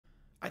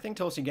I think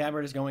Tulsi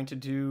Gabbard is going to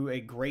do a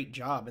great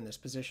job in this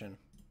position.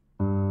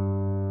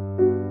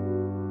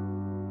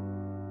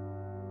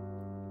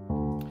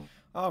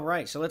 All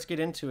right, so let's get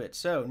into it.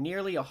 So,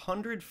 nearly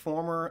 100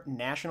 former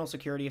national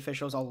security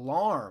officials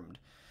alarmed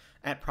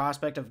at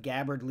prospect of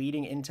Gabbard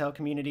leading intel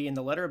community. In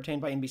the letter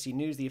obtained by NBC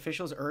News, the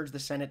officials urged the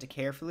Senate to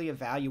carefully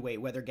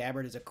evaluate whether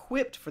Gabbard is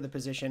equipped for the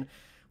position,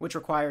 which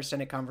requires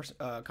Senate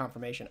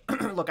confirmation.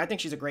 Look, I think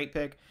she's a great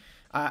pick.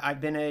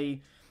 I've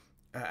been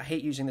I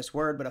hate using this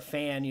word, but a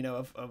fan,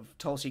 of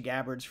Tulsi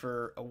Gabbard's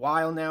for a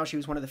while now. She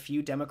was one of the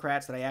few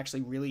Democrats that I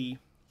actually really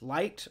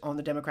liked on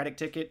the Democratic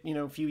ticket,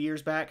 a few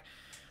years back.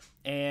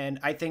 And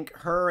I think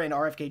her and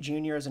RFK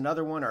Jr. as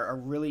another one are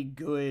really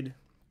good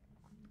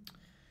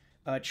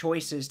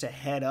choices to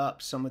head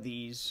up some of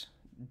these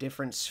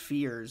different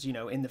spheres,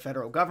 in the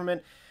federal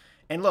government.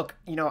 And look,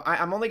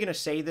 I'm only going to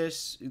say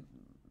this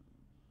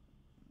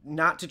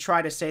not to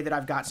try to say that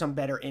I've got some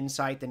better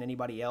insight than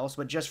anybody else,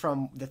 but just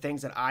from the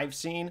things that I've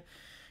seen.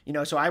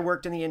 So I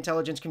worked in the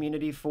intelligence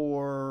community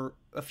for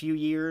a few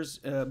years,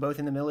 both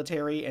in the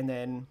military and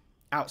then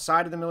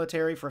outside of the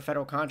military for a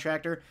federal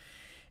contractor.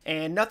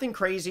 And nothing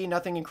crazy,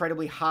 nothing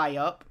incredibly high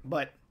up,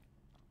 but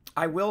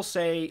I will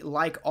say,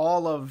 like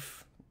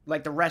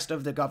the rest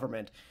of the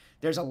government,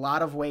 there's a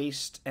lot of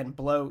waste and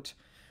bloat,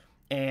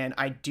 and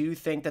I do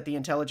think that the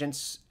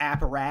intelligence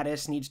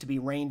apparatus needs to be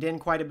reined in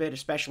quite a bit,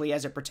 especially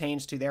as it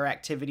pertains to their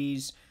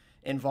activities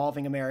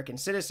involving American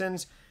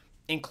citizens,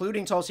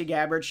 including Tulsi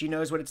Gabbard. She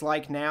knows what it's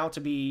like now to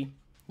be,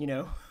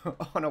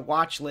 on a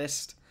watch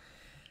list.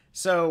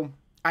 So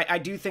I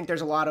do think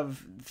there's a lot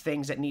of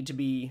things that need to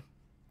be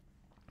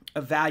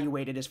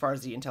evaluated as far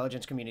as the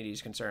intelligence community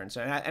is concerned.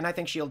 So, and I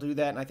think she'll do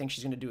that, and I think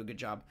she's going to do a good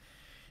job.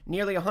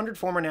 Nearly 100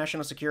 former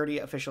national security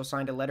officials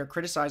signed a letter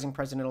criticizing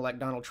President-elect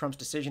Donald Trump's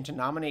decision to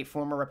nominate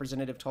former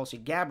Representative Tulsi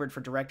Gabbard for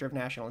Director of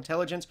National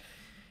Intelligence,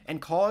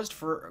 and called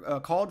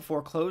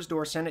for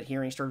closed-door Senate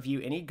hearings to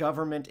review any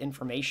government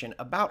information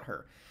about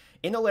her.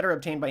 In the letter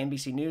obtained by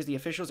NBC News, the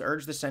officials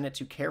urged the Senate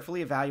to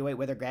carefully evaluate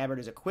whether Gabbard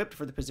is equipped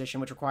for the position,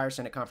 which requires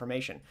Senate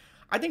confirmation.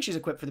 I think she's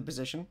equipped for the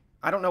position.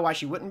 I don't know why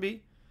she wouldn't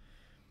be.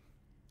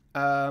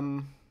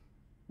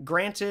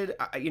 Granted,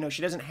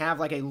 she doesn't have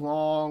like a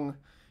long,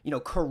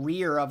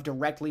 career of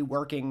directly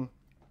working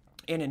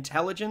in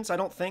intelligence. I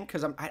don't think,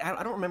 because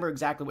I don't remember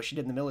exactly what she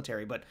did in the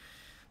military, but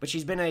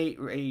she's been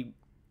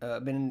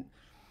been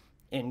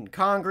in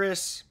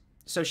Congress,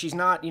 so she's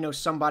not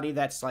somebody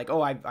that's like,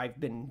 oh, I've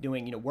been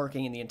doing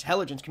working in the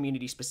intelligence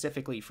community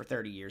specifically for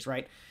 30 years,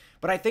 right?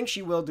 But I think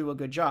she will do a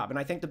good job, and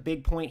I think the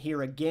big point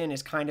here again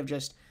is kind of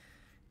just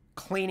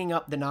cleaning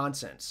up the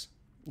nonsense.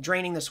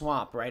 Draining the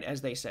swamp, right, as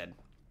they said.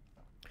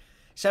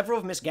 Several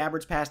of Ms.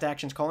 Gabbard's past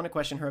actions call into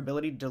question her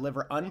ability to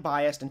deliver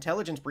unbiased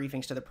intelligence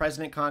briefings to the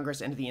President,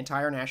 Congress, and to the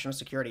entire national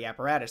security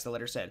apparatus, the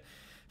letter said.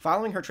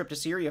 Following her trip to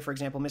Syria, for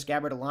example, Ms.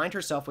 Gabbard aligned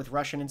herself with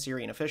Russian and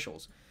Syrian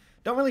officials.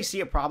 Don't really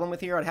see a problem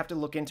with here. I'd have to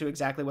look into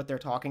exactly what they're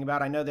talking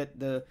about. I know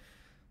that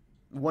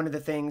one of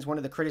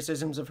the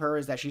criticisms of her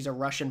is that she's a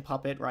Russian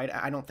puppet, right?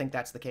 I don't think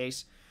that's the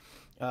case,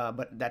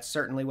 but that's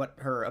certainly what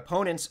her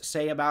opponents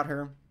say about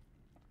her.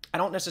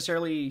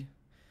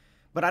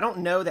 But I don't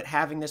know that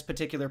having this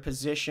particular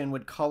position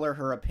would color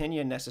her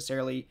opinion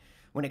necessarily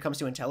when it comes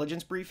to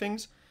intelligence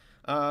briefings.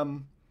 But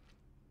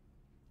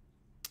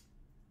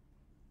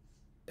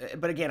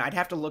again, I'd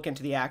have to look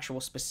into the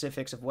actual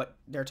specifics of what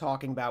they're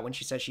talking about when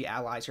she says she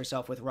allies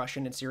herself with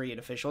Russian and Syrian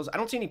officials. I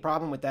don't see any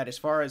problem with that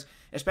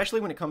especially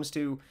when it comes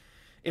to,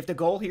 if the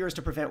goal here is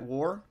to prevent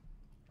war,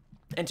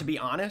 and to be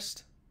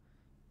honest,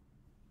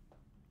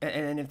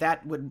 and if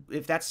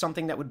that's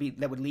something that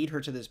would lead her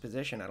to this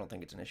position, I don't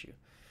think it's an issue.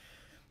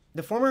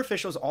 The former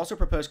officials also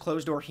proposed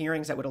closed-door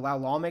hearings that would allow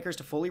lawmakers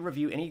to fully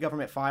review any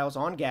government files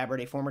on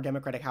Gabbard, a former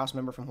Democratic House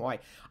member from Hawaii.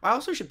 I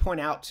also should point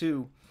out,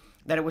 too,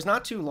 that it was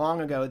not too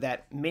long ago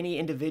that many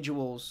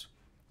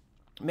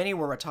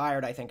were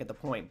retired, I think, at the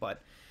point,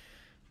 but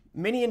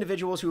many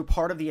individuals who were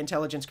part of the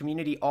intelligence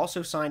community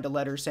also signed a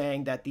letter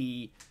saying that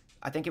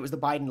I think it was the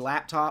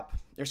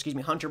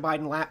Hunter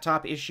Biden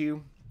laptop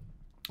issue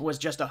was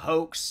just a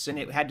hoax, and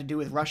it had to do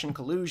with Russian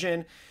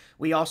collusion.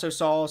 We also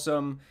saw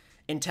some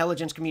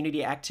intelligence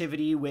community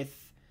activity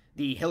with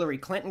the Hillary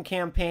Clinton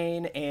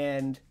campaign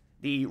and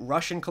the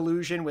Russian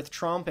collusion with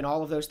Trump, and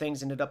all of those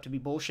things ended up to be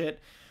bullshit.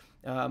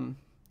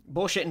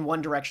 Bullshit in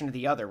one direction or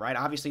the other, right?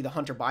 Obviously, the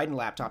Hunter Biden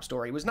laptop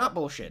story was not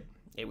bullshit.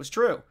 It was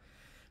true.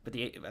 But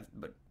the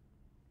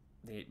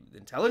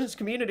intelligence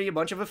community, a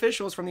bunch of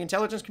officials from the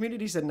intelligence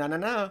community said,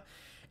 no.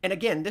 And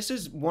again, this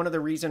is one of the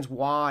reasons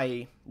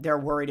why they're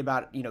worried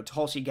about,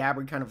 Tulsi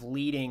Gabbard kind of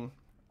leading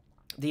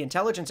the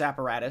intelligence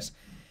apparatus,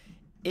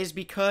 is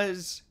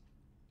because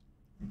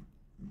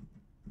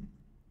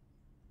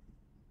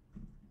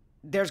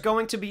it's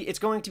going to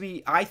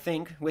be, I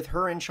think, with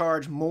her in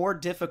charge, more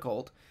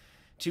difficult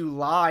to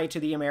lie to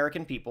the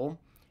American people,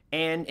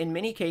 and in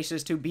many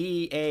cases to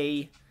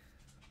be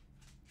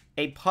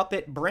a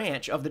puppet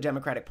branch of the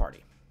Democratic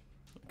Party.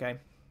 Okay?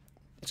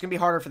 It's going to be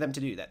harder for them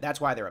to do that.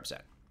 That's why they're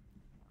upset.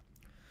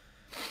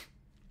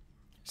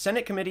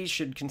 Senate committees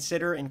should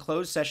consider in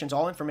closed sessions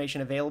all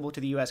information available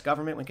to the U.S.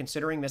 government when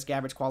considering Ms.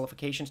 Gabbard's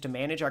qualifications to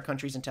manage our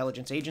country's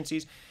intelligence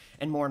agencies,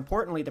 and more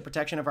importantly, the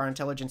protection of our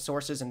intelligence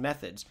sources and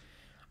methods.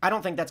 I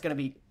don't think that's going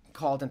to be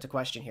called into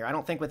question here. I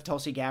don't think with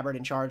Tulsi Gabbard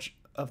in charge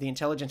of the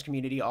intelligence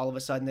community, all of a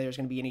sudden there's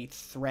going to be any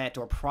threat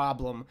or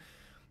problem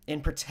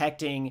in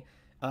protecting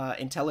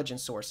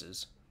intelligence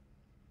sources.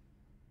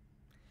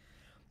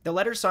 The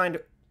letter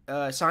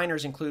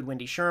signers include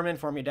Wendy Sherman,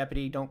 former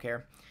deputy, don't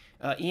care.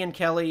 Ian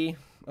Kelly,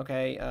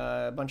 okay,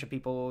 a bunch of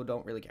people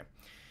don't really care.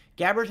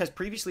 Gabbard has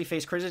previously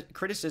faced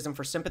criticism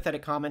for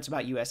sympathetic comments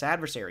about U.S.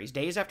 adversaries.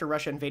 Days after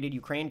Russia invaded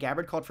Ukraine,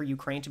 Gabbard called for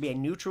Ukraine to be a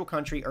neutral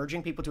country,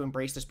 urging people to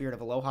embrace the spirit of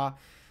aloha.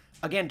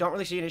 Again, don't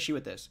really see an issue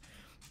with this.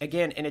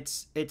 Again, and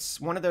it's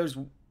one of those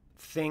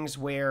things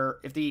where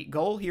if the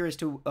goal here is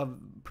to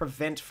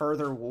prevent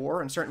further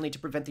war, and certainly to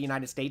prevent the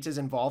United States'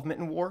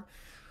 involvement in war,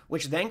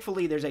 which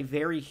thankfully there's a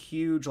very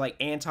huge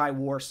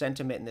anti-war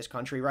sentiment in this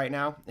country right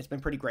now. It's been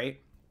pretty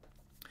great.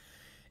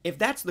 If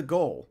that's the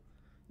goal,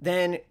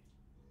 then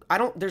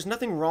there's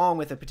nothing wrong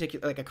with a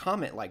particular, a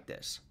comment like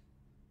this,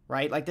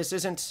 right? This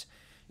isn't,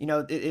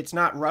 it's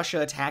not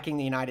Russia attacking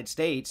the United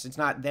States. It's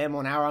not them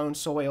on our own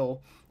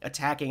soil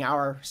attacking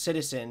our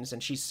citizens.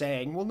 And she's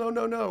saying, well,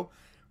 no.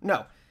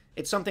 No,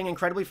 it's something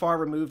incredibly far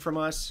removed from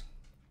us.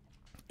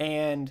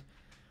 And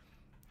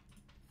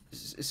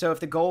so if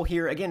the goal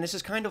here, again, this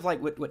is kind of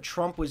like what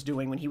Trump was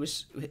doing when he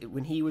was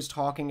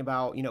talking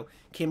about,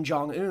 Kim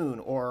Jong-un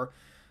or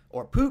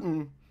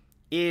Putin,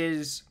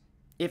 is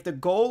if the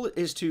goal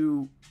is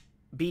to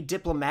be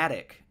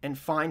diplomatic and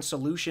find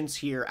solutions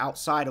here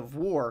outside of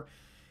war,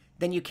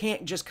 then you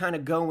can't just kind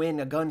of go in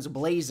guns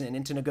blazing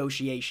into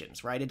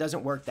negotiations, right? It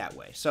doesn't work that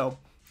way. So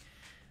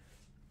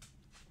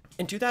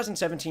in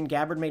 2017,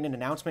 Gabbard made an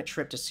announcement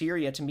trip to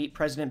Syria to meet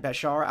President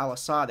Bashar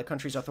al-Assad, the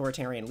country's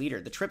authoritarian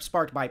leader. The trip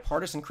sparked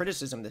bipartisan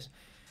criticism.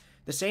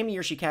 The same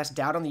year, she cast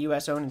doubt on the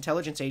U.S.-owned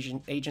intelligence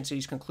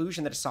agency's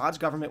conclusion that Assad's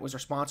government was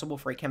responsible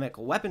for a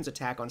chemical weapons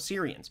attack on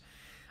Syrians.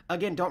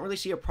 Again, don't really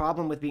see a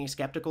problem with being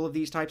skeptical of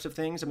these types of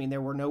things. I mean,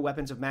 there were no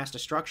weapons of mass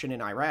destruction in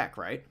Iraq,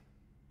 right?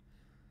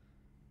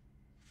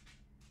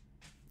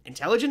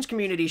 Intelligence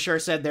community sure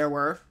said there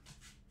were.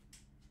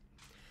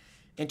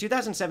 In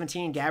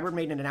 2017, Gabbard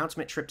made an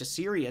announcement trip to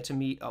Syria to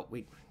meet... Oh,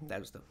 wait, that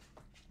was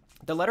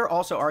The letter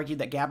also argued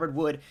that Gabbard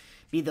would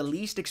be the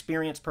least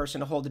experienced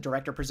person to hold the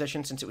director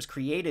position since it was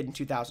created in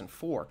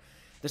 2004.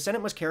 The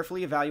Senate must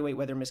carefully evaluate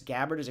whether Ms.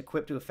 Gabbard is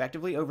equipped to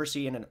effectively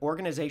oversee an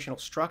organizational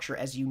structure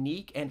as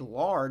unique and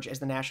large as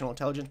the National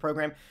Intelligence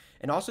Program,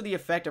 and also the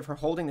effect of her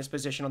holding this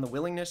position on the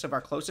willingness of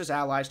our closest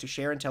allies to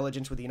share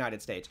intelligence with the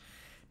United States.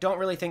 Don't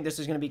really think this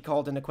is going to be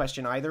called into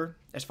question either,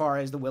 as far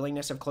as the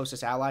willingness of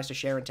closest allies to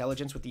share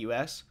intelligence with the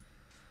U.S.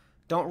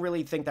 Don't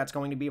really think that's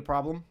going to be a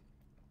problem.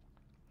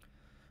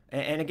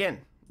 And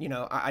again,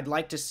 I'd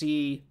like to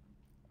see,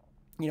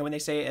 when they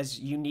say as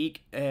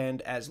unique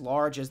and as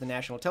large as the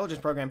National Intelligence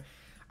Program,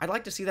 I'd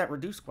like to see that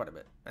reduced quite a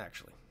bit,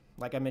 actually,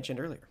 like I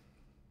mentioned earlier.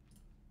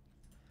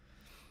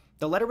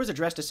 The letter was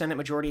addressed to Senate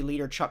Majority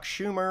Leader Chuck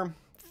Schumer.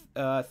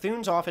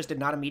 Thune's office did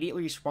not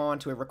immediately respond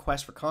to a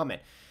request for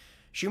comment.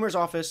 Schumer's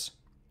office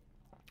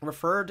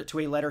referred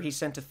to a letter he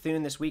sent to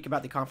Thune this week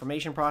about the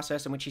confirmation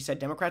process, in which he said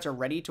Democrats are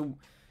ready to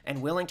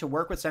and willing to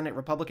work with Senate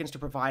Republicans to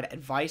provide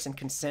advice and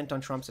consent on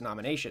Trump's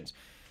nominations.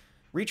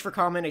 Reach for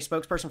comment, a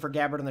spokesperson for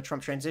Gabbard on the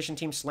Trump transition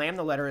team slammed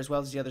the letter as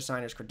well as the other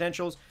signers'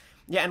 credentials.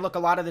 Yeah, and look, a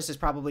lot of this is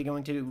probably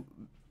coming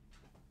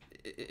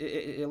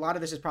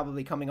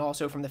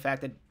also from the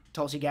fact that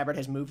Tulsi Gabbard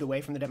has moved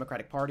away from the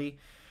Democratic Party.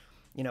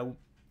 Look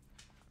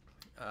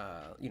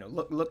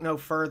no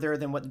further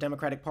than what the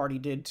Democratic Party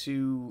did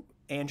to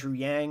Andrew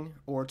Yang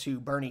or to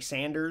Bernie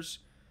Sanders.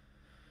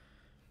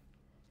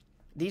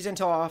 These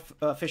intel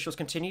officials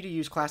continue to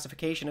use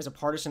classification as a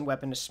partisan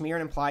weapon to smear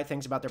and imply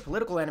things about their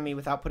political enemy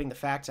without putting the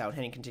facts out,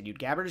 Henning continued.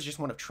 Gabbard is just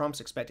one of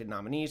Trump's expected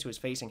nominees who is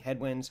facing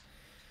headwinds.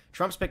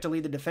 Trump's picked to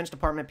lead the Defense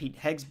Department, Pete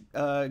Hegseth.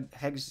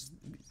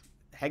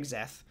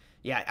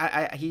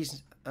 Yeah,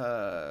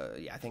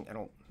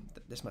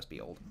 this must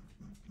be old.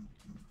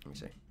 Let me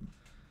see.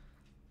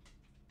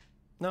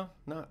 No,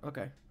 not,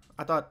 okay.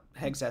 I thought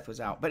Hegseth was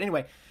out. But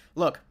anyway,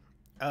 look,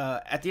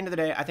 at the end of the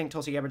day, I think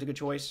Tulsi Gabbard's a good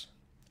choice.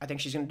 I think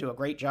she's going to do a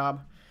great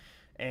job.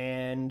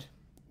 And,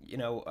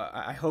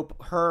 I hope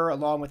her,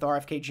 along with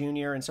RFK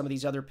Jr. and some of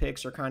these other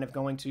picks, are kind of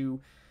going to,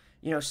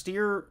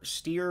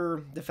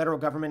 steer the federal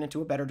government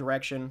into a better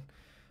direction.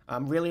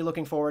 I'm really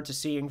looking forward to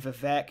seeing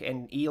Vivek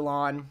and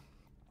Elon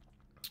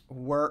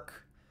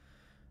work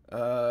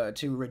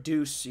to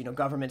reduce,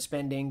 government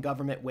spending,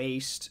 government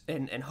waste,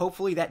 and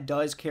hopefully that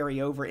does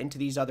carry over into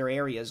these other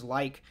areas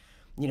like,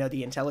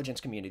 the intelligence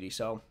community.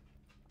 So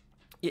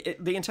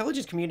the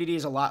intelligence community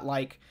is a lot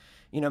like,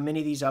 many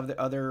of these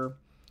other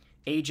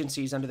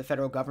agencies under the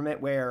federal government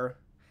where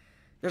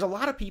there's a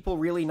lot of people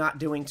really not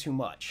doing too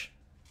much.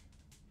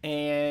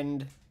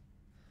 And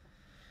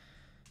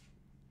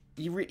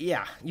you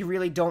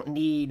really don't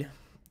need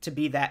to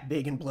be that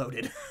big and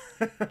bloated.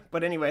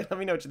 But anyway, let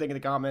me know what you think in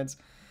the comments.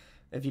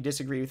 If you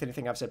disagree with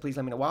anything I've said, please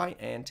let me know why,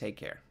 and take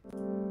care.